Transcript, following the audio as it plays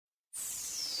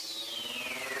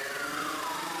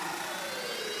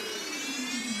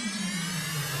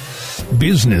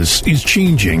Business is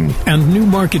changing, and new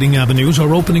marketing avenues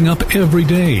are opening up every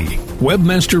day.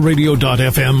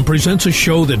 Webmasterradio.fm presents a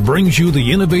show that brings you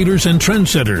the innovators and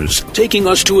trendsetters, taking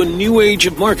us to a new age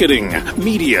of marketing,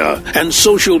 media, and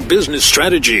social business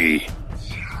strategy.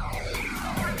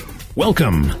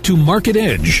 Welcome to Market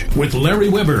Edge with Larry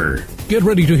Weber. Get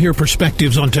ready to hear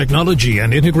perspectives on technology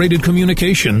and integrated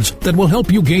communications that will help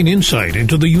you gain insight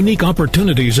into the unique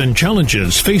opportunities and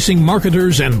challenges facing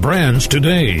marketers and brands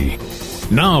today.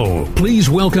 Now, please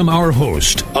welcome our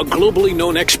host, a globally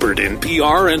known expert in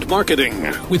PR and marketing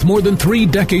with more than 3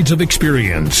 decades of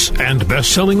experience and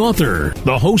best-selling author,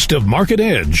 the host of Market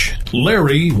Edge,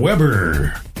 Larry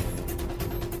Weber.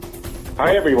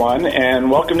 Hi, everyone,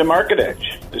 and welcome to Market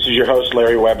Edge. This is your host,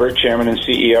 Larry Weber, Chairman and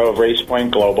CEO of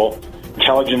RacePoint Global,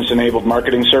 intelligence-enabled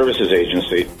marketing services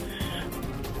agency.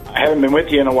 I haven't been with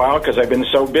you in a while because I've been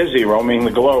so busy roaming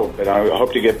the globe, but I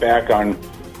hope to get back on,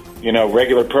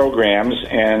 regular programs,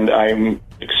 and I'm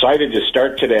excited to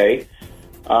start today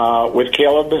with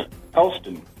Caleb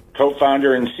Elston,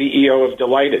 co-founder and CEO of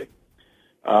Delighted,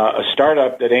 a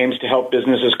startup that aims to help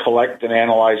businesses collect and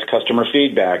analyze customer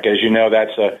feedback. As you know,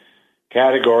 that's a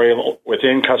category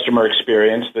within customer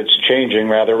experience that's changing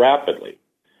rather rapidly.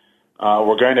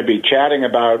 We're going to be chatting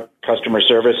about customer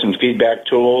service and feedback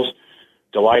tools,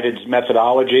 Delighted's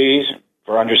methodologies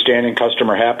for understanding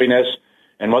customer happiness,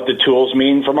 and what the tools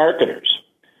mean for marketers.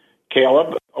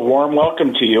 Caleb, a warm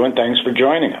welcome to you, and thanks for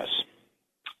joining us.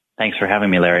 Thanks for having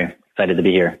me, Larry. Excited to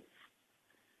be here.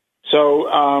 So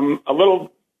a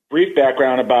little brief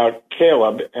background about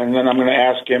Caleb, and then I'm going to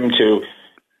ask him to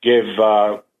give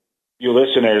you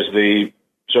listeners the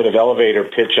sort of elevator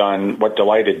pitch on what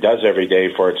Delighted does every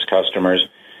day for its customers.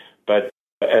 But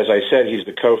as I said, he's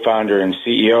the co-founder and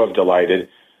CEO of Delighted,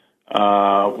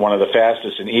 one of the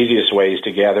fastest and easiest ways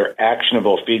to gather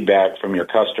actionable feedback from your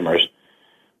customers.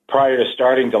 Prior to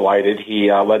starting Delighted, he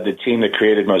led the team that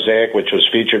created Mosaic, which was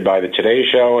featured by the Today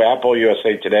Show, Apple,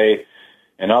 USA Today,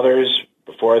 and others.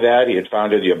 Before that, he had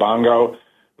founded Yabongo,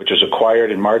 which was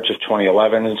acquired in March of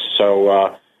 2011.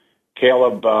 So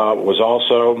Caleb was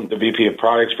also the VP of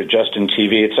products for Justin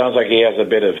TV. It sounds like he has a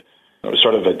bit of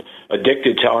sort of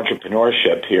addicted to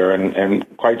entrepreneurship here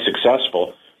and quite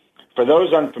successful. For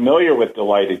those unfamiliar with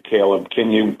Delighted, Caleb,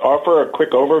 can you offer a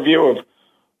quick overview of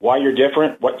why you're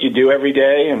different, what you do every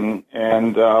day,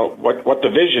 and what the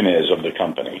vision is of the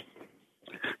company?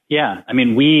 Yeah,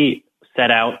 we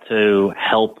set out to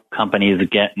help companies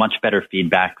get much better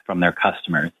feedback from their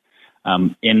customers.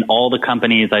 In all the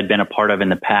companies I'd been a part of in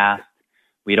the past,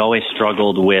 we'd always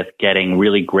struggled with getting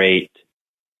really great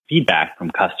feedback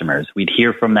from customers. We'd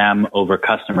hear from them over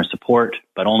customer support,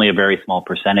 but only a very small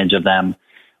percentage of them.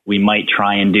 We might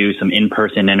try and do some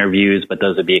in-person interviews, but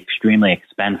those would be extremely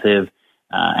expensive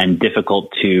and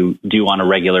difficult to do on a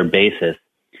regular basis.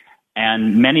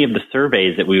 And many of the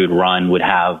surveys that we would run would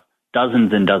have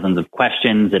dozens and dozens of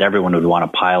questions that everyone would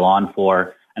want to pile on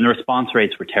for, and the response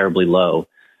rates were terribly low.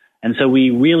 And so we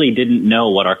really didn't know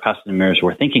what our customers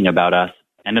were thinking about us.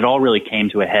 And it all really came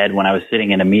to a head when I was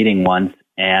sitting in a meeting once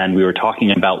and we were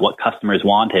talking about what customers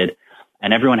wanted,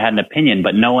 and everyone had an opinion,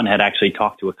 but no one had actually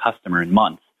talked to a customer in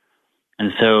months.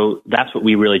 And so that's what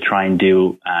we really try and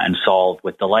do and solve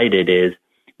with Delighted is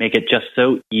make it just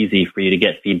so easy for you to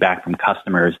get feedback from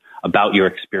customers about your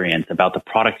experience, about the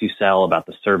product you sell, about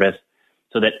the service,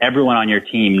 so that everyone on your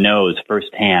team knows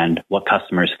firsthand what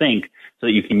customers think so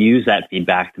that you can use that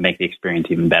feedback to make the experience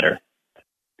even better.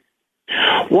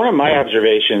 One of my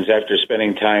observations after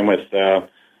spending time with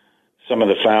some of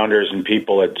the founders and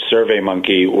people at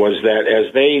SurveyMonkey was that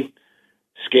as they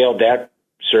scaled that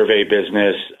survey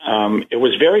business, it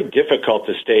was very difficult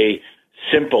to stay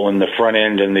simple in the front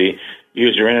end and the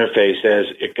user interface as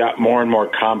it got more and more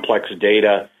complex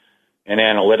data and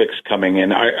analytics coming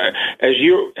in. As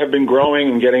you have been growing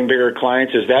and getting bigger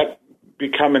clients, has that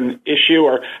become an issue,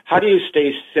 or how do you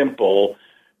stay simple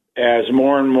as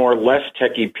more and more less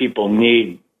techie people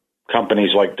need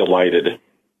companies like Delighted?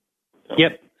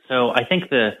 Yep. So I think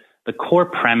the core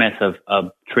premise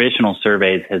of traditional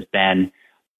surveys has been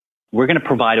we're going to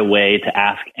provide a way to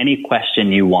ask any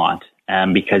question you want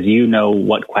because you know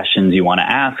what questions you want to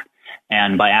ask.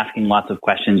 And by asking lots of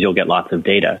questions, you'll get lots of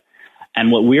data. And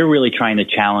what we're really trying to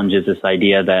challenge is this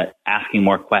idea that asking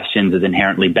more questions is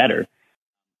inherently better.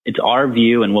 It's our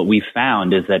view, and what we've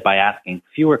found is that by asking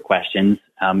fewer questions,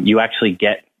 you actually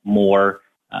get more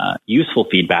useful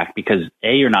feedback because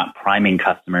A, you're not priming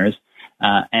customers,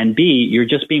 and B, you're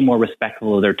just being more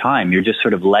respectful of their time. You're just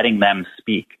sort of letting them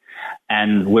speak.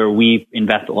 And where we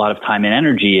invest a lot of time and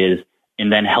energy is in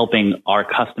then helping our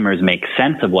customers make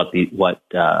sense of what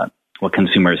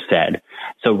consumers said.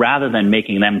 So rather than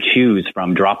making them choose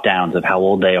from drop downs of how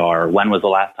old they are, when was the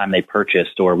last time they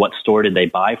purchased, or what store did they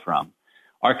buy from,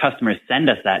 our customers send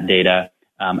us that data,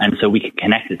 and so we can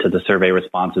connect it to the survey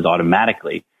responses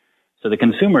automatically. So the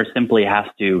consumer simply has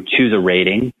to choose a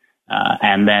rating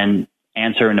and then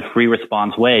answer in a free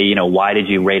response way, you know, why did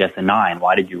you rate us a 9?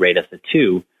 Why did you rate us a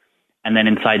 2? And then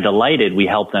inside Delighted, we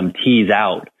help them tease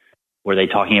out, were they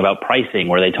talking about pricing?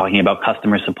 Were they talking about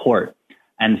customer support?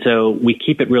 And so we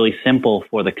keep it really simple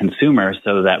for the consumer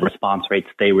so that response rates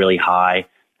stay really high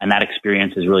and that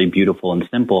experience is really beautiful and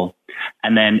simple.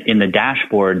 And then in the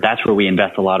dashboard, that's where we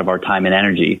invest a lot of our time and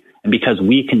energy. And because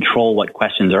we control what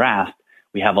questions are asked,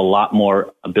 we have a lot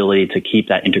more ability to keep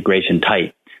that integration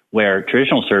tight, where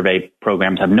traditional survey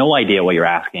programs have no idea what you're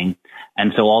asking.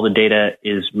 And so all the data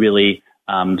is really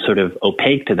sort of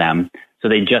opaque to them. So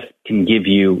they just can give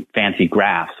you fancy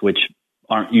graphs, which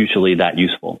aren't usually that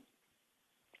useful.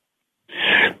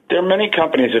 There are many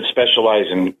companies that specialize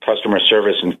in customer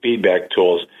service and feedback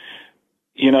tools,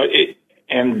 you know,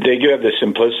 and they do have the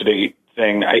simplicity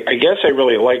thing. I guess I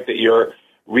really like that you're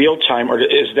real time, or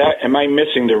am I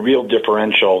missing the real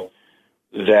differential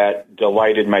that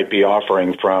Delighted might be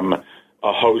offering from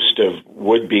a host of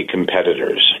would-be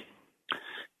competitors?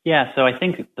 Yeah, so I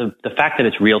think the fact that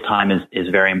it's real time is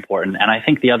very important. And I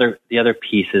think the other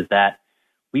piece is that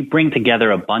we bring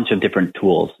together a bunch of different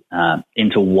tools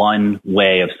into one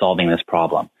way of solving this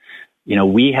problem. You know,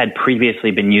 we had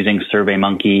previously been using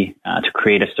SurveyMonkey to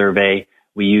create a survey.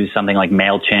 We use something like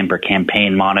MailChimp or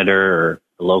Campaign Monitor or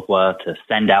Eloqua to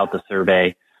send out the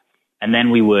survey. And then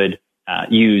we would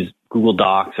use Google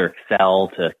Docs or Excel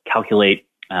to calculate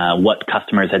what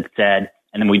customers had said.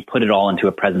 And then we'd put it all into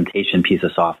a presentation piece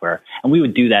of software. And we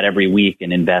would do that every week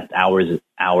and invest hours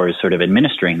sort of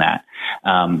administering that.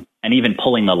 And even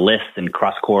pulling the lists and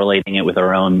cross-correlating it with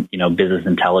our own, you know, business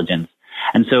intelligence.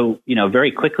 And so, you know,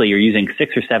 very quickly you're using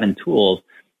 6 or 7 tools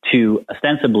to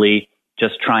ostensibly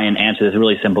just try and answer this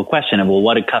really simple question of, well,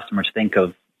 what did customers think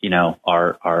of, you know,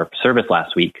 our service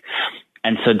last week?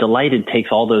 And so Delighted takes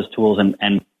all those tools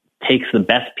and takes the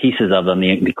best pieces of them,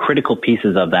 the critical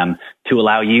pieces of them, to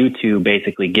allow you to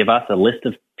basically give us a list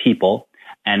of people.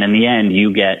 And in the end,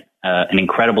 you get an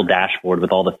incredible dashboard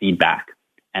with all the feedback.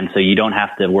 And so you don't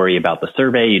have to worry about the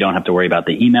survey. You don't have to worry about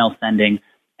the email sending,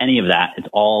 any of that. It's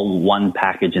all one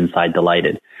package inside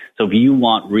Delighted. So if you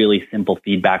want really simple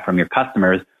feedback from your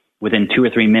customers, within 2 or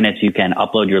 3 minutes, you can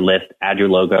upload your list, add your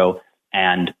logo,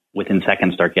 and within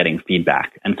seconds start getting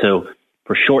feedback. And so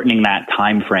for shortening that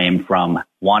time frame from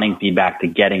wanting feedback to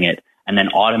getting it and then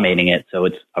automating it so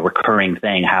it's a recurring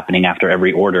thing happening after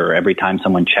every order or every time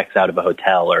someone checks out of a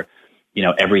hotel or, you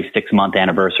know, every 6-month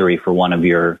anniversary for one of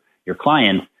your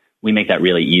clients, we make that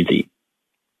really easy.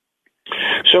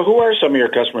 So who are some of your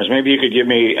customers? Maybe you could give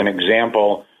me an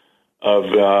example of,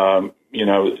 you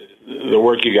know, the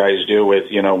work you guys do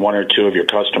with, you know, 1 or 2 of your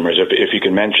customers, if you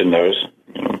can mention those.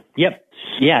 You know. Yep.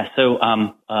 Yeah.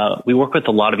 So we work with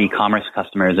a lot of e-commerce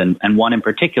customers, and one in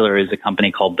particular is a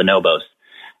company called Bonobos.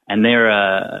 And they're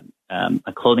a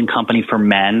clothing company for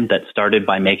men that started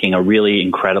by making a really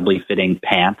incredibly fitting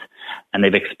pant, and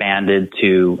they've expanded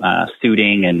to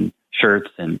suiting and shirts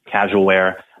and casual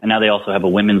wear. And now they also have a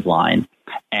women's line.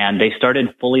 And they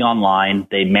started fully online.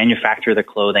 They manufacture the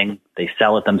clothing. They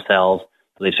sell it themselves.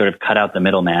 So they sort of cut out the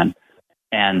middleman,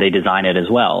 and they design it as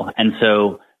well. And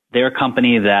so they're a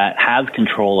company that has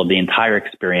control of the entire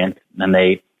experience, and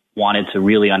they wanted to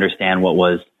really understand what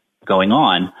was going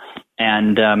on.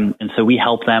 And so we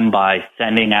help them by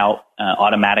sending out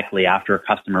automatically after a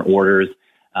customer orders.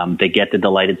 They get the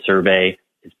Delighted survey.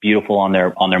 It's beautiful on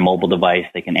their mobile device.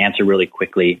 They can answer really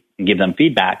quickly and give them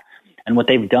feedback. And what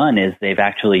they've done is they've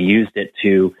actually used it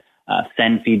to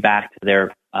send feedback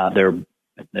to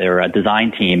their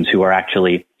design teams who are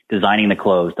actually designing the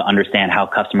clothes to understand how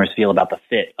customers feel about the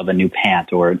fit of a new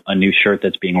pant or a new shirt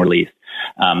that's being released,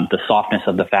 the softness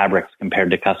of the fabrics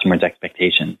compared to customers'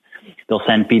 expectations. They'll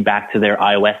send feedback to their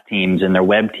iOS teams and their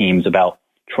web teams about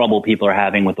trouble people are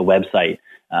having with the website.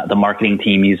 The marketing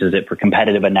team uses it for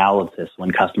competitive analysis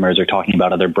when customers are talking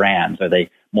about other brands. Are they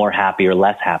more happy or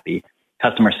less happy?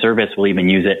 Customer service will even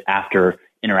use it after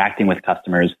interacting with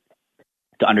customers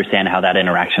to understand how that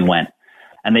interaction went.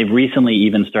 And they've recently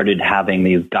even started having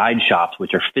these guide shops,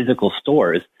 which are physical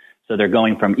stores. So they're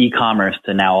going from e-commerce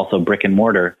to now also brick and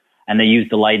mortar, and they use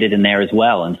Delighted in there as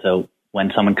well. And so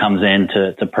when someone comes in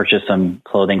to purchase some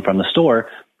clothing from the store,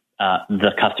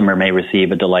 the customer may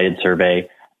receive a Delighted survey,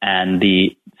 and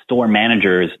the store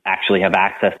managers actually have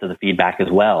access to the feedback as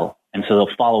well. And so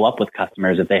they'll follow up with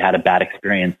customers if they had a bad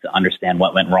experience to understand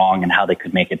what went wrong and how they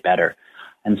could make it better.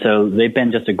 And so they've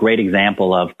been just a great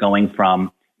example of going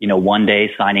from, one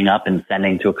day signing up and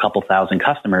sending to a couple thousand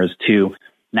customers to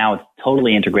now it's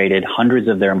totally integrated. Hundreds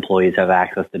of their employees have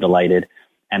access to Delighted.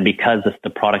 And because the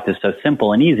product is so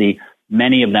simple and easy,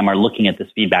 many of them are looking at this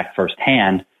feedback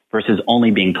firsthand versus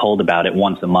only being told about it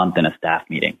once a month in a staff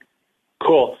meeting.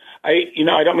 Cool. I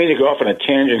don't mean to go off on a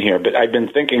tangent here, but I've been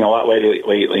thinking a lot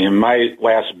lately. In my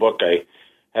last book, I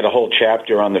had a whole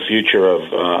chapter on the future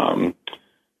of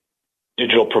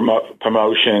digital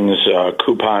promotions,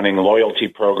 couponing, loyalty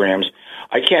programs.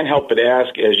 I can't help but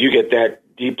ask, as you get that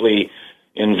deeply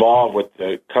involved with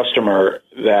the customer,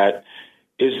 that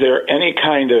is there any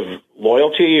kind of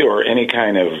loyalty or any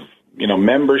kind of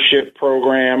membership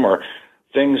program or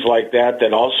things like that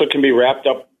also can be wrapped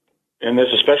up in this,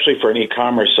 especially for an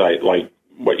e-commerce site like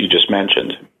what you just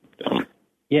mentioned?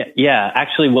 Yeah.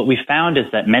 Actually, what we found is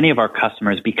that many of our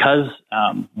customers, because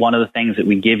one of the things that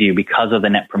we give you because of the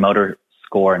Net Promoter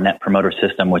Score, Net Promoter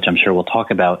System, which I'm sure we'll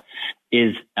talk about,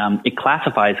 is it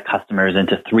classifies customers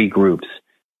into three groups.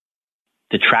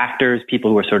 Detractors,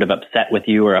 people who are sort of upset with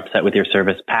you or upset with your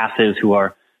service. Passives, who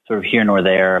are sort of here nor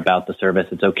there about the service,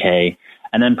 it's okay.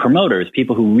 And then promoters,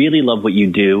 people who really love what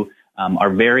you do,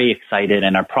 are very excited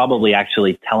and are probably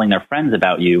actually telling their friends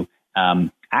about you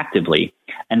actively.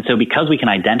 And so because we can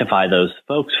identify those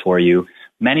folks for you,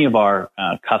 many of our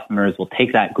customers will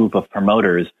take that group of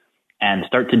promoters and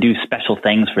start to do special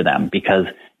things for them, because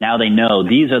now they know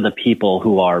these are the people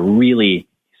who are really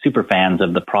super fans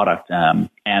of the product.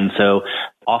 And so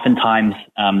oftentimes,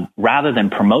 rather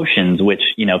than promotions, which,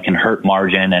 can hurt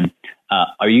margin and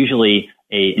are usually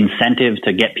a incentive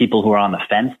to get people who are on the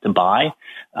fence to buy,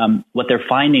 what they're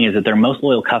finding is that their most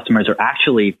loyal customers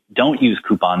don't use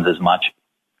coupons as much,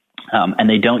 and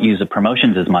they don't use the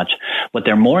promotions as much. What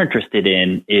they're more interested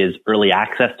in is early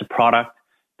access to product,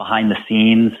 behind the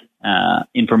scenes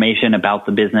information about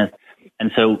the business.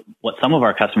 And so what some of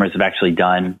our customers have actually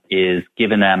done is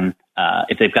given them,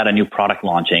 if they've got a new product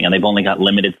launching and they've only got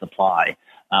limited supply,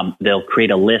 they'll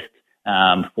create a list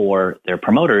for their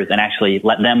promoters and actually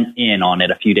let them in on it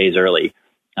a few days early.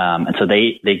 And so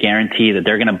they guarantee that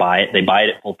they're going to buy it. They buy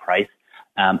it at full price.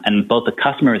 And both the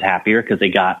customer is happier because they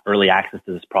got early access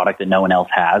to this product that no one else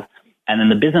has. And then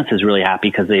the business is really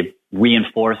happy because they've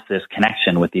reinforced this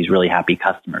connection with these really happy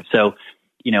customers. So,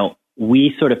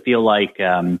 we sort of feel like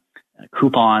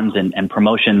coupons and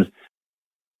promotions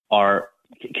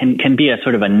can be a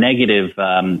sort of a negative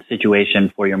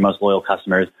situation for your most loyal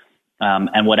customers.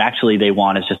 And what actually they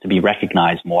want is just to be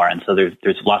recognized more. And so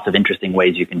there's lots of interesting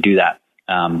ways you can do that.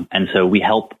 And so we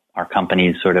help our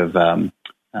companies sort of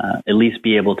at least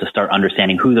be able to start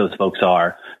understanding who those folks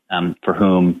are, for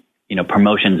whom,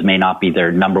 promotions may not be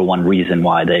their number one reason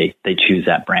why they choose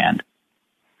that brand.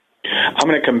 I'm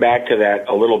going to come back to that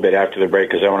a little bit after the break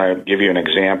because I want to give you an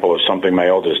example of something my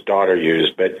oldest daughter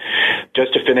used. But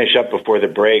just to finish up before the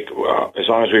break, as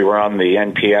long as we were on the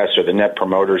NPS or the Net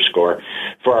Promoter Score,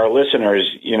 for our listeners,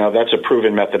 that's a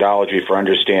proven methodology for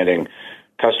understanding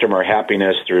customer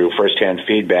happiness through firsthand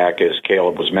feedback, as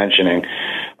Caleb was mentioning.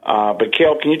 But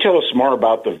Caleb, can you tell us more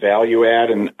about the value add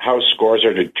and how scores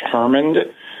are determined?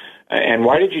 And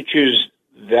why did you choose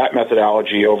that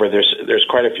methodology over there's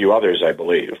quite a few others, I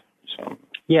believe. So.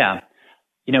 Yeah.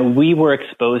 We were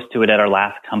exposed to it at our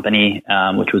last company,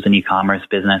 which was an e-commerce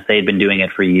business. They had been doing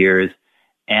it for years.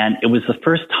 And it was the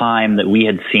first time that we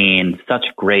had seen such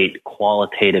great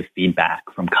qualitative feedback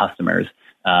from customers,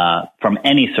 from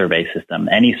any survey system,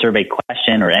 any survey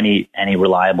question or any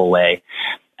reliable way.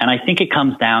 And I think it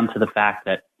comes down to the fact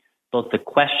that both the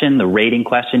question, the rating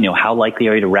question, how likely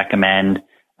are you to recommend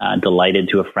Delighted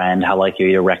to a friend, how likely are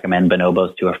you to recommend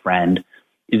Bonobos to a friend,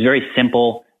 is very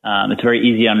simple. It's very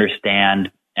easy to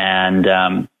understand,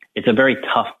 and it's a very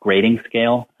tough grading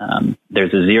scale.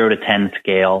 There's a 0 to 10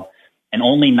 scale, and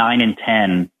only 9 and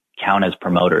 10 count as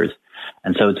promoters.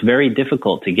 And so it's very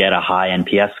difficult to get a high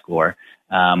NPS score.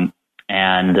 And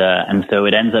so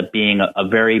it ends up being a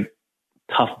very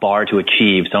tough bar to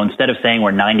achieve. So instead of saying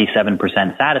we're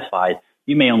 97% satisfied,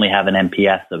 you may only have an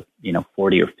NPS of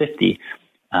 40 or 50.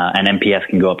 And NPS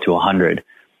can go up to 100.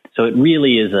 So it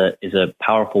really is a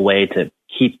powerful way to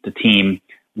keep the team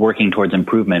working towards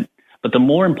improvement. But the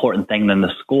more important thing than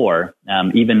the score,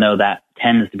 even though that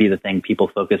tends to be the thing people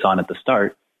focus on at the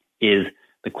start, is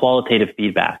the qualitative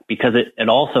feedback, because it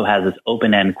also has this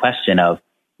open-end question of,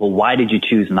 well, why did you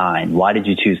choose 9? Why did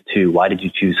you choose 2? Why did you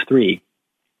choose 3?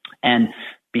 And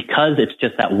because it's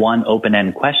just that one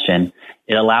open-end question,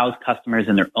 it allows customers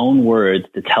in their own words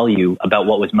to tell you about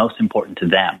what was most important to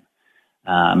them.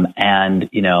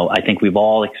 I think we've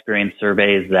all experienced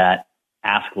surveys that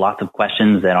ask lots of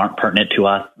questions that aren't pertinent to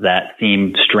us, that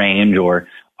seem strange or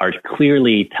are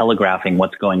clearly telegraphing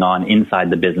what's going on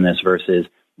inside the business versus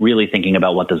really thinking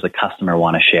about what does the customer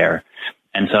want to share.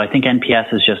 And so I think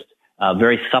NPS is just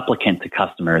very supplicant to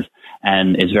customers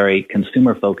and is very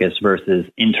consumer focused versus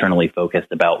internally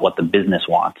focused about what the business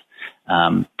wants.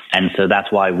 And so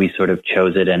that's why we sort of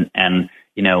chose it. And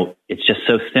you know, it's just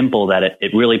so simple that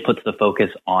it really puts the focus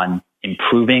on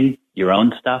improving your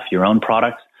own stuff, your own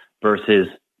products, versus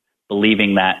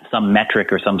believing that some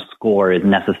metric or some score is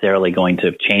necessarily going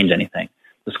to change anything.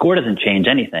 The score doesn't change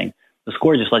anything. The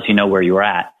score just lets you know where you're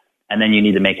at. And then you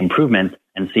need to make improvements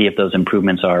and see if those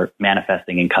improvements are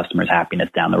manifesting in customers' happiness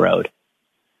down the road.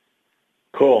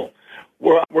 Cool.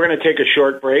 We're going to take a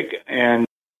short break, and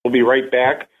we'll be right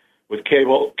back with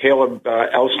Caleb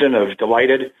Elston of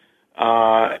Delighted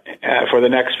for the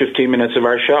next 15 minutes of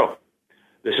our show.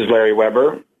 This is Larry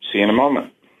Weber. See you in a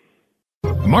moment.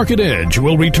 Market Edge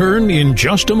will return in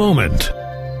just a moment.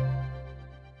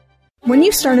 When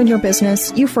you started your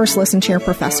business, you first listened to your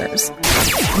professors.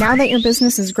 Now that your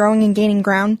business is growing and gaining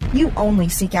ground, you only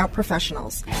seek out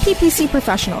professionals. PPC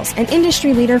Professionals, an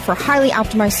industry leader for highly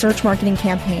optimized search marketing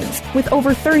campaigns with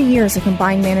over 30 years of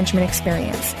combined management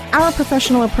experience. Our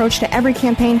professional approach to every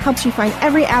campaign helps you find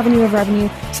every avenue of revenue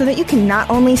so that you can not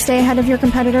only stay ahead of your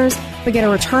competitors, but get a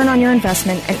return on your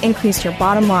investment and increase your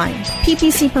bottom line.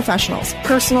 PPC Professionals,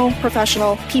 personal,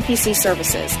 professional, PPC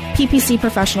services.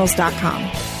 ppcprofessionals.com.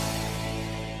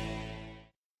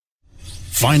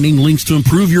 Finding links to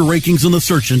improve your rankings in the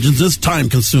search engines is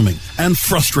time-consuming and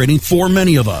frustrating for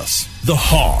many of us. The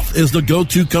Hoff is the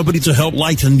go-to company to help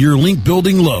lighten your link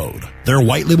building load. Their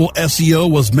white label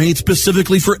SEO was made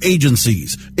specifically for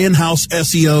agencies, in-house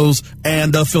SEOs,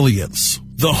 and affiliates.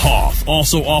 The Hoff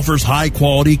also offers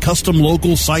high-quality custom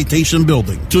local citation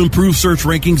building to improve search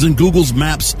rankings in Google's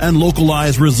maps and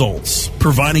localized results,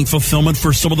 providing fulfillment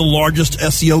for some of the largest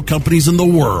SEO companies in the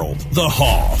world. The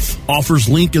Hoff offers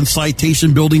link and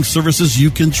citation building services you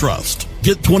can trust.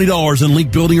 Get $20 in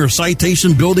link building or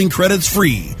citation building credits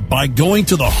free by going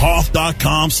to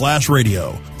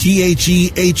thehoff.com/radio.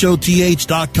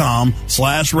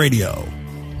 TheHoth.com/radio.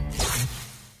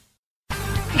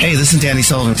 Hey, this is Danny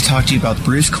Sullivan to talk to you about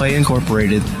Bruce Clay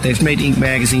Incorporated. They've made Inc.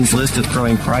 Magazine's list of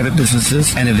growing private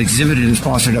businesses and have exhibited and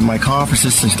sponsored at my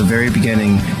conferences since the very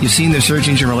beginning. You've seen their search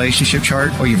engine relationship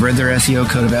chart, or you've read their SEO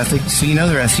code of ethics, so you know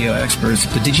they're SEO experts.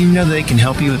 But did you know they can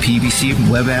help you with PPC,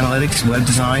 web analytics, web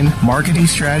design, marketing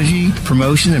strategy,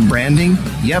 promotion, and branding?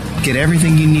 Yep, get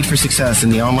everything you need for success in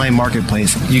the online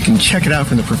marketplace. You can check it out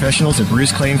from the professionals at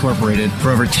Bruce Clay Incorporated. For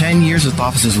over 10 years with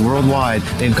offices worldwide,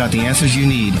 they've got the answers you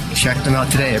need. Check them out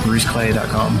today at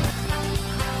bruceclay.com.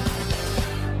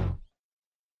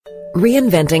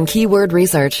 Reinventing keyword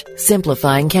research,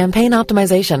 simplifying campaign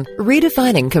optimization,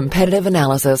 redefining competitive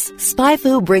analysis.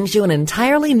 SpyFu brings you an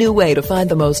entirely new way to find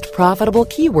the most profitable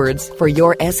keywords for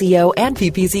your SEO and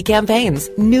PPC campaigns.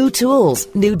 New tools,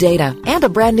 new data, and a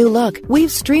brand new look. We've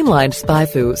streamlined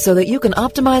SpyFu so that you can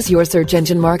optimize your search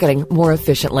engine marketing more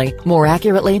efficiently, more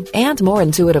accurately, and more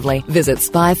intuitively. Visit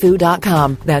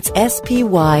SpyFu.com. That's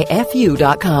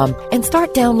SPYFU.com and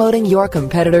start downloading your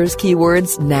competitors'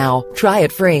 keywords now. Try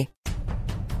it free.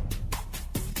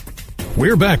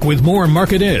 We're back with more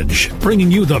Market Edge,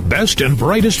 bringing you the best and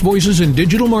brightest voices in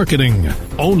digital marketing,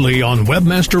 only on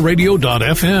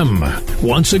webmasterradio.fm.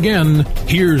 Once again,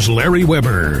 here's Larry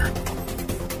Weber.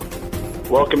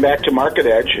 Welcome back to Market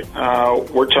Edge.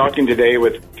 We're talking today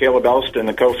with Caleb Elston,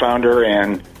 the co-founder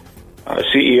and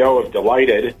CEO of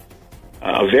Delighted,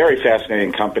 a very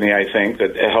fascinating company, I think,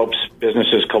 that helps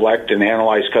businesses collect and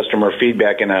analyze customer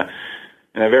feedback in a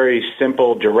very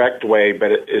simple, direct way,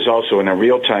 but it is also in a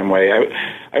real-time way.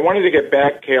 I wanted to get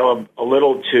back, Caleb, a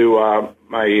little to I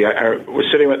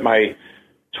was sitting with my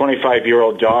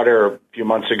 25-year-old daughter a few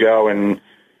months ago, and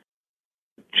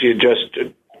she had just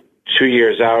 2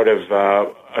 years out of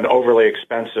an overly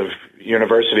expensive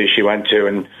university she went to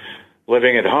and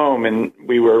living at home, and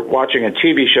we were watching a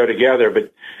TV show together,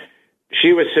 but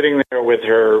she was sitting there with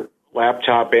her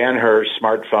laptop and her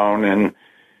smartphone, and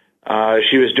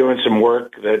she was doing some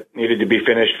work that needed to be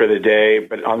finished for the day,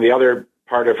 but on the other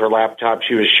part of her laptop,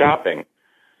 she was shopping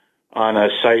on a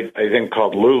site, I think,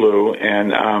 called Lulu.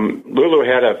 And Lulu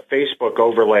had a Facebook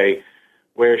overlay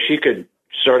where she could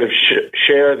sort of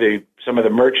share some of the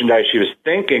merchandise she was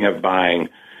thinking of buying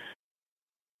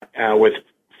with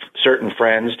certain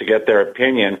friends to get their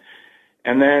opinion.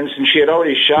 And then since she had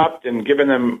already shopped and given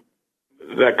them,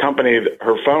 the company,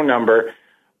 her phone number,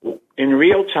 in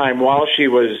real time while she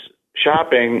was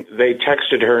shopping, they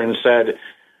texted her and said,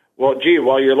 well, gee,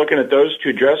 while you're looking at those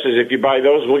two dresses, if you buy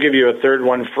those, we'll give you a third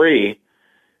one free.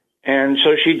 And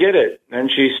so she did it.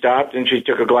 And she stopped and she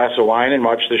took a glass of wine and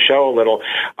watched the show a little.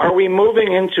 Are we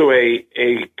moving into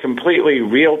a completely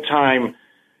real-time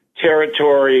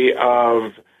territory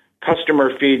of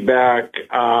customer feedback,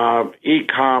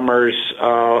 e-commerce,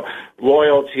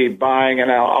 loyalty, buying?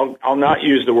 And I'll not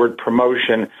use the word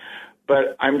promotion,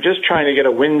 but I'm just trying to get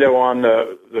a window on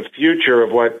the future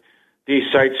of what these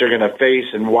sites are going to face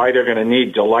and why they're going to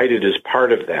need Delighted as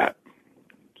part of that.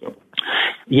 So.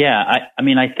 Yeah,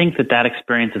 I think that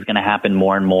experience is going to happen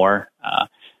more and more.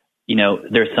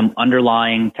 There's some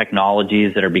underlying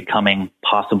technologies that are becoming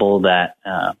possible that,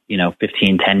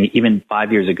 15, 10, even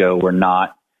 5 years ago were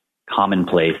not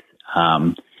commonplace.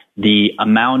 The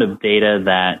amount of data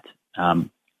that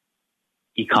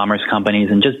e-commerce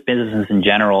companies and just businesses in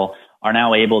general are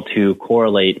now able to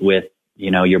correlate with,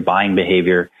 your buying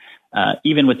behavior,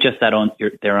 even with just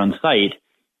their own site,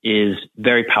 is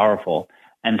very powerful.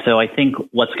 And so I think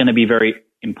what's going to be very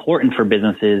important for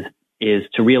businesses is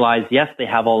to realize, yes, they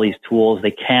have all these tools.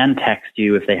 They can text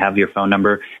you if they have your phone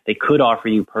number. They could offer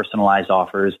you personalized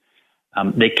offers.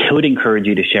 They could encourage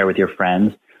you to share with your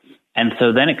friends. And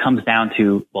so then it comes down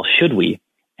to, well, should we?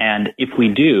 And if we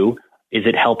do, is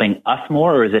it helping us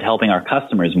more or is it helping our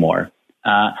customers more?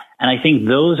 And I think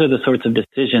those are the sorts of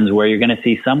decisions where you're going to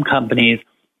see some companies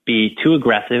be too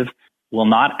aggressive, will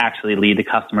not actually lead to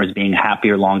customers being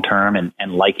happier long-term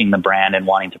and liking the brand and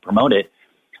wanting to promote it.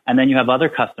 And then you have other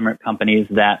companies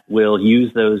that will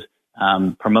use those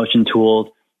promotion tools,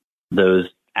 those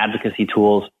advocacy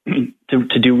tools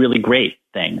to do really great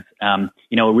things. A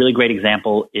really great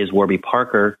example is Warby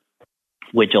Parker,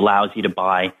 which allows you to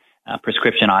buy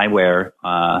prescription eyewear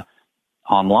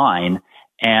online.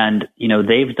 And,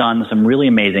 they've done some really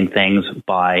amazing things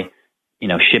by,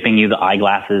 shipping you the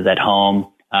eyeglasses at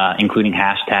home, including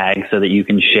hashtags so that you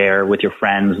can share with your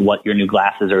friends what your new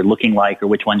glasses are looking like or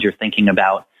which ones you're thinking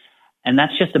about. And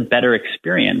that's just a better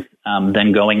experience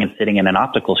than going and sitting in an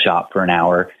optical shop for an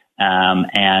hour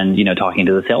and talking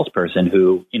to the salesperson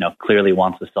who, clearly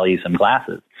wants to sell you some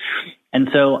glasses. And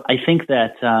so I think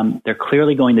that there are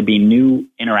clearly going to be new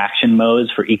interaction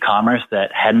modes for e-commerce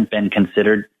that hadn't been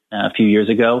considered a few years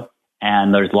ago.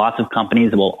 And there's lots of companies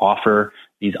that will offer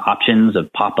these options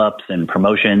of pop-ups and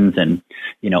promotions and,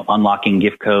 unlocking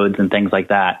gift codes and things like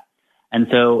that. And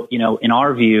so, in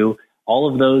our view,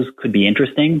 all of those could be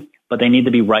interesting, but they need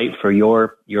to be right for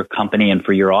your company and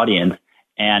for your audience.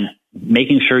 And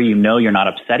making sure you're not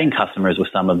upsetting customers with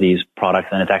some of these products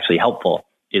and it's actually helpful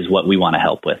is what we want to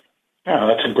help with. Oh,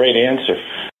 that's a great answer.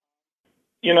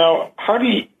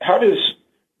 How does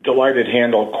Delighted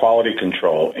handle quality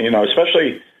control,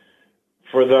 especially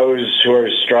for those who are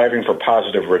striving for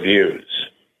positive reviews?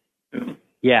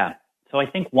 Yeah. So I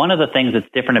think one of the things that's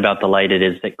different about Delighted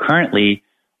is that currently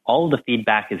all of the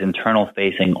feedback is internal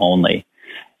facing only.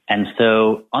 And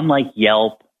so unlike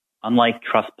Yelp, unlike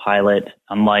Trustpilot,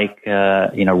 unlike,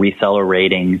 reseller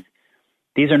ratings,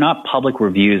 these are not public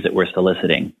reviews that we're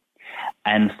soliciting.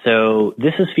 And so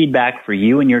this is feedback for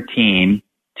you and your team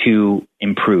to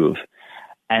improve.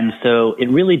 And so it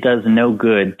really does no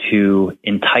good to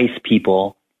entice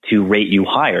people to rate you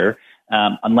higher,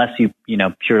 unless you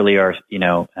purely are,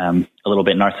 a little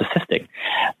bit narcissistic.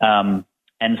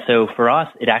 And so for us,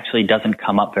 it actually doesn't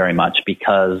come up very much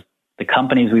because the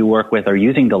companies we work with are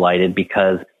using Delighted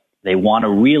because they want to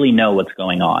really know what's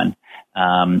going on.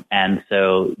 And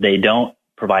so they don't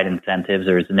provide incentives.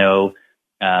 There's no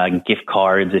gift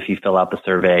cards if you fill out the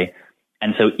survey.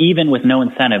 And so even with no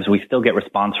incentives, we still get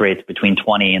response rates between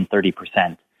 20 and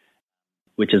 30%,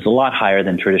 which is a lot higher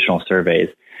than traditional surveys.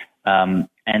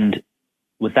 And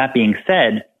with that being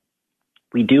said,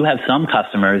 we do have some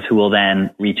customers who will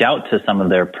then reach out to some of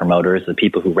their promoters, the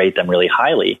people who rate them really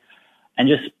highly, and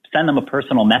just send them a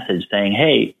personal message saying,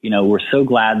 hey, we're so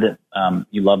glad that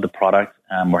you love the product.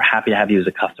 We're happy to have you as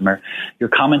a customer. Your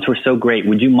comments were so great.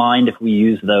 Would you mind if we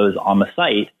use those on the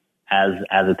site as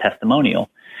a testimonial?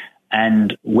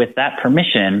 And with that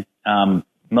permission,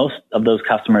 most of those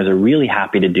customers are really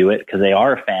happy to do it because they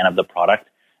are a fan of the product.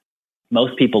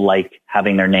 Most people like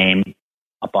having their name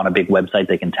up on a big website.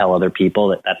 They can tell other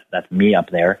people that's me up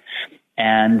there.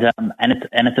 And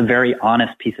it's a very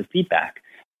honest piece of feedback.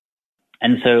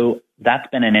 And so that's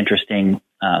been an interesting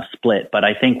split. But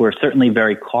I think we're certainly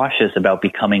very cautious about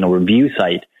becoming a review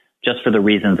site just for the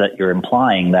reasons that you're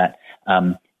implying, that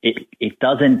it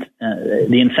doesn't,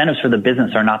 the incentives for the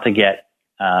business are not to get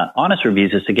honest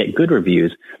reviews, it's to get good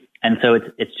reviews. And so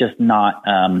it's just not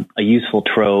a useful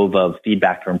trove of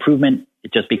feedback for improvement.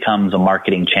 It just becomes a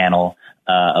marketing channel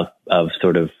of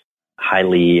sort of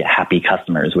highly happy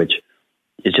customers, which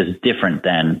is just different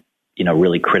than,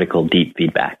 really critical, deep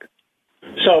feedback.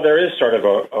 So there is sort of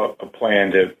a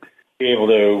plan to be able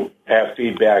to have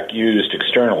feedback used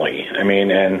externally. I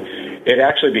mean, and it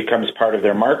actually becomes part of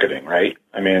their marketing, right?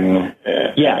 I mean,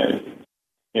 yeah.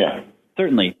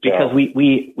 Certainly, because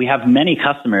we have many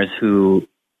customers who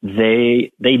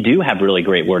they do have really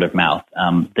great word of mouth.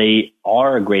 They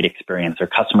are a great experience. Their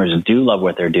customers do love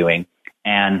what they're doing.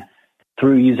 And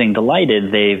through using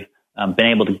Delighted, they've been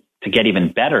able to get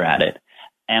even better at it.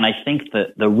 And I think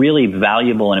that the really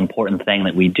valuable and important thing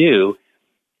that we do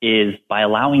is by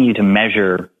allowing you to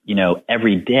measure,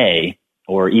 every day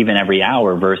or even every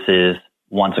hour versus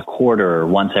once a quarter or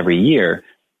once every year.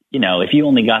 If you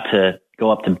only got to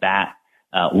go up to bat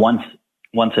once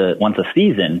a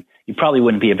season, you probably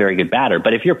wouldn't be a very good batter.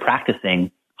 But if you're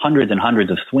practicing hundreds and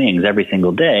hundreds of swings every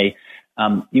single day,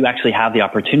 you actually have the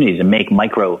opportunity to make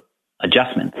micro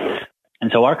adjustments.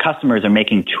 And so our customers are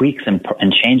making tweaks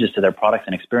and changes to their products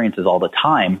and experiences all the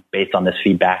time based on this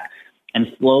feedback. And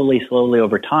slowly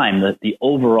over time, the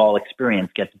overall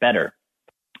experience gets better.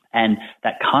 And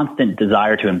that constant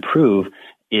desire to improve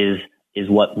is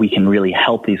what we can really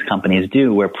help these companies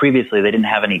do, where previously they didn't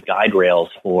have any guide rails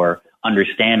for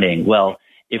understanding, well,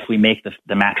 if we make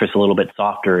the mattress a little bit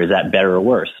softer, is that better or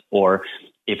worse? Or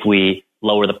if we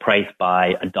lower the price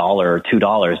by $1 or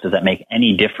 $2, does that make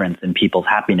any difference in people's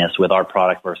happiness with our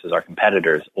product versus our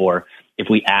competitors? Or if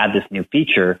we add this new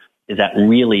feature, is that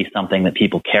really something that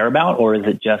people care about? Or is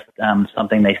it just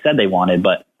something they said they wanted,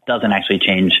 but doesn't actually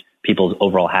change people's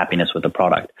overall happiness with the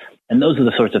product? And those are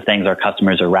the sorts of things our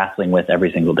customers are wrestling with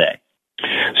every single day.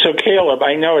 So Caleb,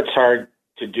 I know it's hard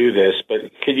to do this,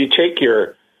 but could you take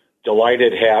your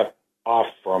Delighted hat off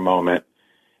for a moment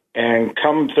and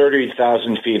come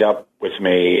 30,000 feet up with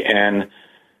me and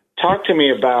talk to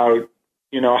me about,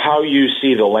 how you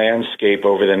see the landscape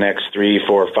over the next 3,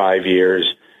 4, 5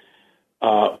 years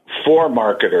for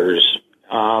marketers,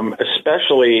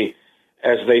 especially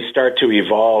as they start to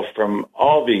evolve from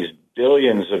all these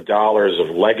billions of dollars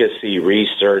of legacy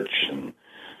research and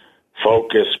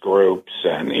focus groups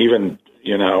and even,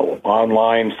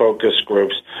 online focus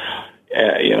groups,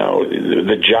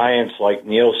 the giants like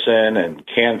Nielsen and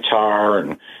Kantar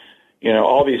and,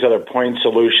 all these other point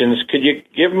solutions. Could you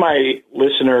give my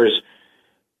listeners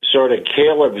sort of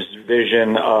Caleb's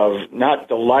vision of not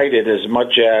Delighted as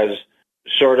much as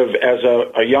sort of as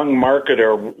a young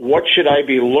marketer, what should I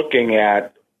be looking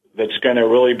at that's going to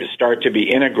really start to be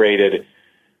integrated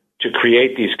to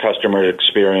create these customer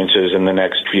experiences in the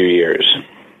next few years?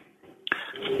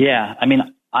 Yeah, I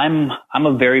mean, I'm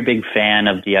a very big fan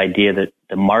of the idea that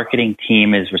the marketing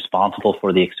team is responsible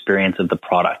for the experience of the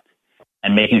product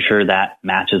and making sure that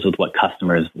matches with what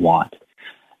customers want.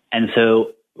 And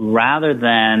so rather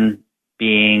than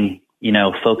being,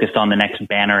 focused on the next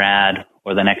banner ad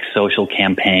or the next social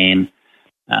campaign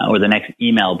or the next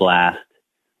email blast,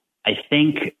 I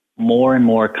think more and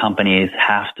more companies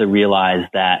have to realize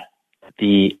that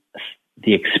the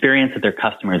experience that their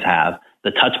customers have,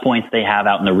 the touch points they have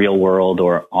out in the real world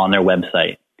or on their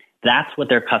website, that's what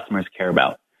their customers care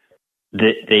about.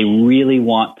 They really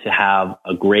want to have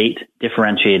a great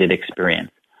differentiated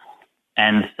experience.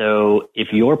 And so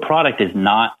if your product is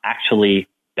not actually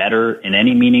better in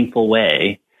any meaningful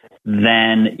way,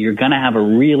 then you're going to have a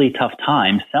really tough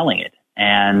time selling it.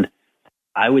 And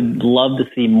I would love to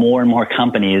see more and more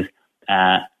companies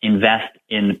invest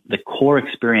in the core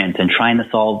experience and trying to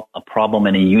solve a problem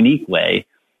in a unique way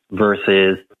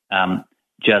versus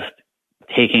just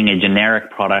taking a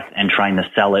generic product and trying to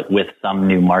sell it with some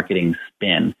new marketing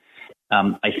spin.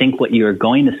 I think what you're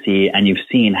going to see, and you've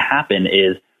seen happen,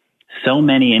 is so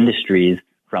many industries,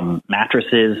 from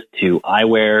mattresses to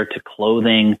eyewear to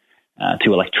clothing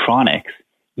to electronics,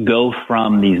 go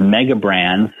from these mega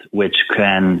brands, which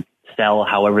can sell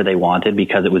however they wanted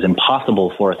because it was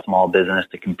impossible for a small business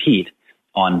to compete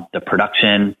on the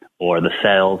production or the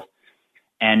sales.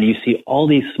 And you see all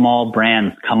these small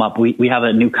brands come up. We have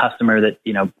a new customer that,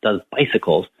 does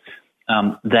bicycles.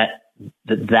 That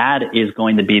is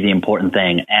going to be the important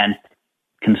thing. And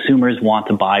consumers want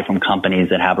to buy from companies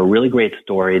that have a really great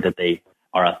story, that they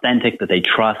are authentic, that they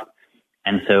trust.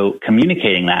 And so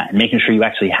communicating that and making sure you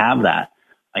actually have that,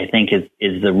 I think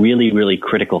is the really, really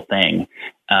critical thing.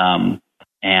 And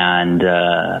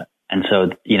so,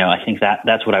 I think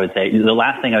that's what I would say. The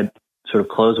last thing I'd sort of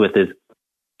close with is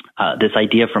this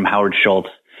idea from Howard Schultz,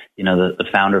 the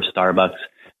founder of Starbucks.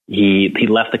 He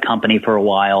left the company for a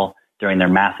while during their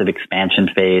massive expansion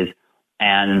phase,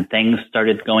 and things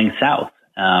started going south.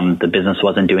 The business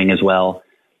wasn't doing as well.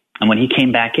 And when he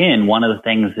came back in, one of the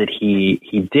things that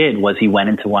he did was he went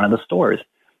into one of the stores,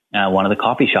 one of the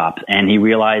coffee shops, and he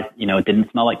realized, it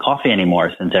didn't smell like coffee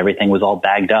anymore since everything was all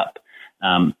bagged up.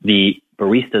 The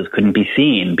baristas couldn't be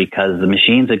seen because the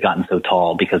machines had gotten so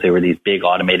tall because they were these big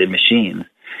automated machines.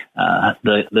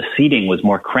 The seating was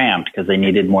more cramped because they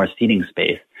needed more seating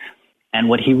space. And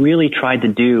what he really tried to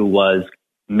do was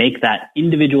make that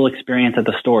individual experience at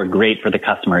the store great for the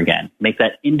customer again. Make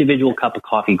that individual cup of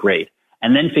coffee great.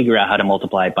 And then figure out how to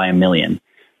multiply it by 1 million.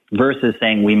 Versus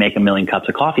saying we make 1 million cups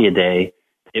of coffee a day.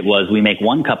 It was we make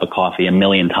 1 cup of coffee 1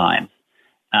 million times.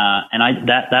 And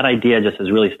that idea just has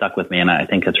really stuck with me, and I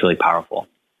think it's really powerful.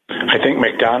 I think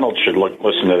McDonald's should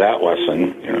listen to that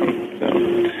lesson.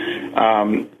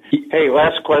 Hey,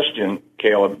 last question,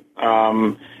 Caleb.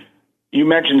 You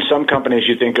mentioned some companies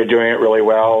you think are doing it really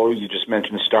well. You just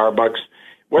mentioned Starbucks.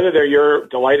 Whether they're your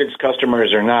Delighted's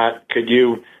customers or not, could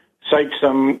you cite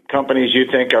some companies you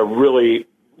think are really,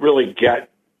 really get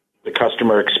the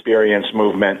customer experience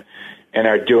movement and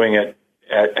are doing it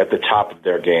at the top of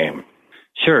their game?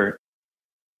 Sure.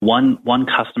 One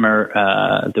customer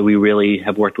that we really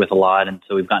have worked with a lot, and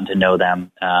so we've gotten to know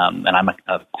them, and I'm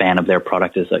a fan of their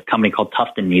product, is a company called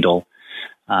Tuft & Needle.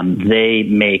 They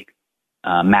make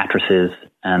mattresses,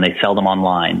 and they sell them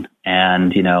online.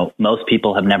 And, most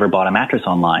people have never bought a mattress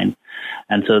online.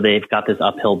 And so they've got this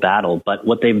uphill battle. But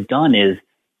what they've done is,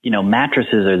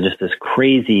 mattresses are just this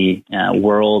crazy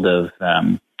world of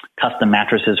custom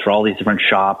mattresses for all these different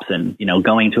shops. And,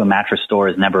 going to a mattress store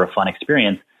is never a fun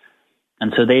experience.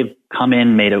 And so they've come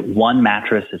in, made it one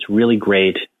mattress. It's really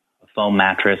great, a foam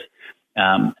mattress.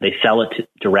 They sell it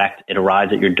direct. It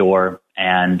arrives at your door.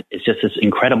 And it's just this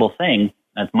incredible thing.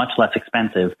 It's much less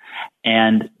expensive.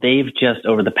 And they've just,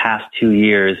 over the past 2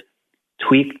 years,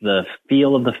 tweaked the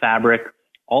feel of the fabric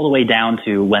all the way down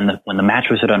to when the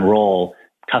mattress would unroll,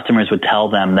 customers would tell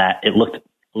them that it looked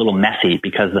a little messy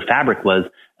because the fabric was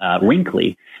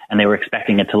wrinkly, and they were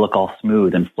expecting it to look all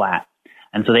smooth and flat.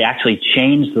 And so they actually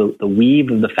changed the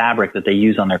weave of the fabric that they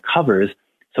use on their covers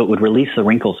so it would release the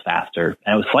wrinkles faster.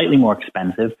 And it was slightly more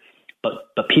expensive,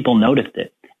 but people noticed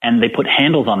it. And they put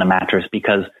handles on the mattress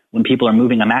because when people are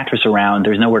moving a mattress around,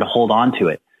 there's nowhere to hold on to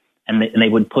it. And they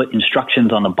would put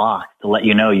instructions on the box to let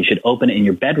you know you should open it in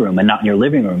your bedroom and not in your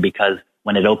living room, because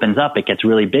when it opens up, it gets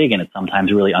really big and it's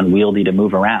sometimes really unwieldy to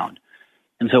move around.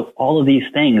 And so all of these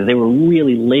things, they were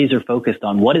really laser focused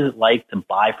on what is it like to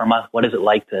buy from us? What is it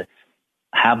like to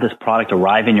have this product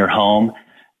arrive in your home?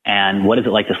 And what is it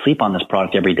like to sleep on this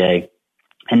product every day?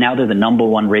 And now they're the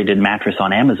 #1 rated mattress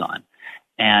on Amazon.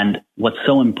 And what's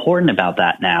so important about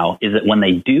that now is that when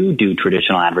they do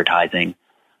traditional advertising,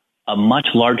 a much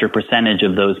larger percentage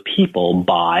of those people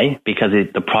buy because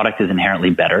the product is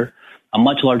inherently better. A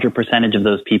much larger percentage of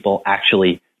those people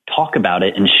actually talk about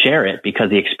it and share it because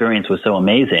the experience was so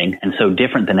amazing and so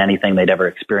different than anything they'd ever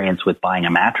experienced with buying a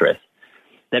mattress.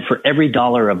 That for every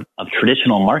dollar of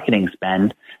traditional marketing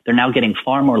spend, they're now getting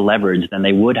far more leverage than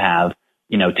they would have,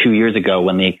 2 years ago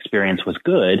when the experience was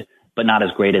good, but not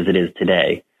as great as it is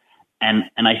today. And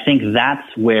I think that's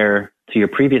where, to your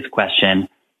previous question,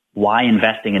 why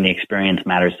investing in the experience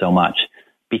matters so much.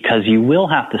 Because you will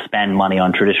have to spend money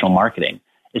on traditional marketing.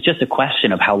 It's just a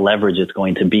question of how leveraged it's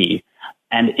going to be.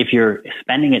 And if you're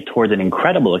spending it towards an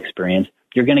incredible experience,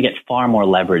 you're going to get far more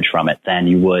leverage from it than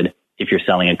you would if you're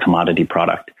selling a commodity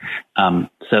product.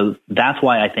 So that's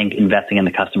why I think investing in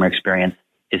the customer experience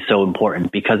is so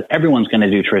important, because everyone's going to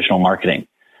do traditional marketing,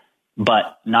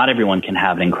 but not everyone can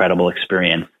have an incredible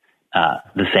experience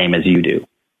the same as you do.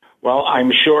 Well,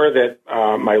 I'm sure that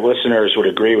my listeners would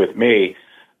agree with me.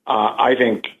 I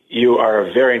think you are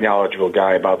a very knowledgeable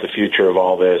guy about the future of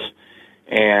all this,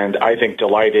 and I think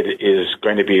Delighted is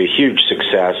going to be a huge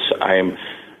success. I'm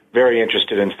very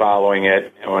interested in following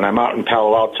it. When I'm out in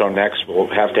Palo Alto next, we'll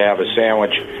have to have a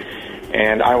sandwich.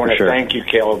 And I want to thank you,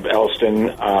 Caleb Elston,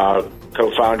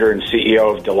 co-founder and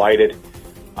CEO of Delighted,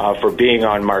 for being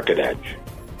on Market Edge.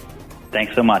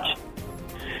 Thanks so much.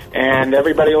 And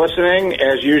everybody listening,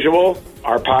 as usual,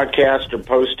 our podcasts are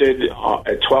posted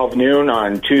at 12 noon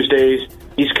on Tuesdays,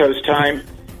 East Coast time.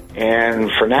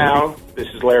 And for now, this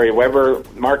is Larry Weber,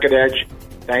 Market Edge.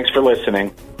 Thanks for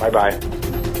listening. Bye-bye.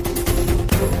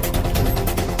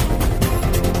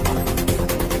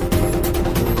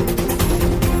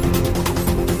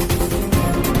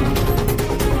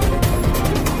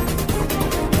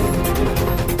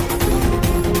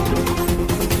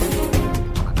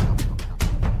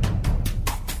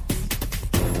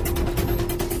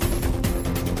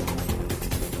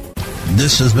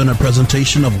 This has been a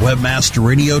presentation of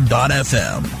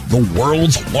WebmasterRadio.fm, the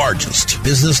world's largest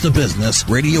business-to-business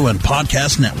radio and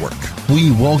podcast network. We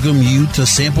welcome you to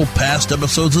sample past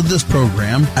episodes of this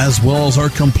program, as well as our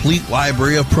complete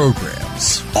library of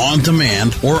programs, on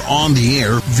demand or on the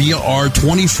air via our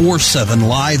 24/7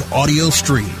 live audio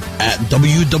stream at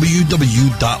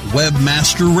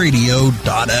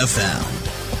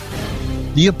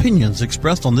www.webmasterradio.fm. The opinions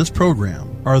expressed on this program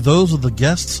are those of the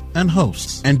guests and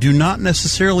hosts and do not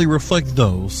necessarily reflect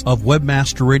those of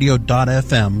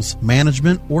webmasterradio.fm's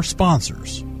management or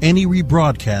sponsors. Any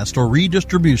rebroadcast or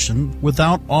redistribution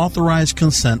without authorized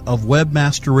consent of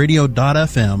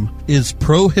webmasterradio.fm is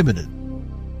prohibited.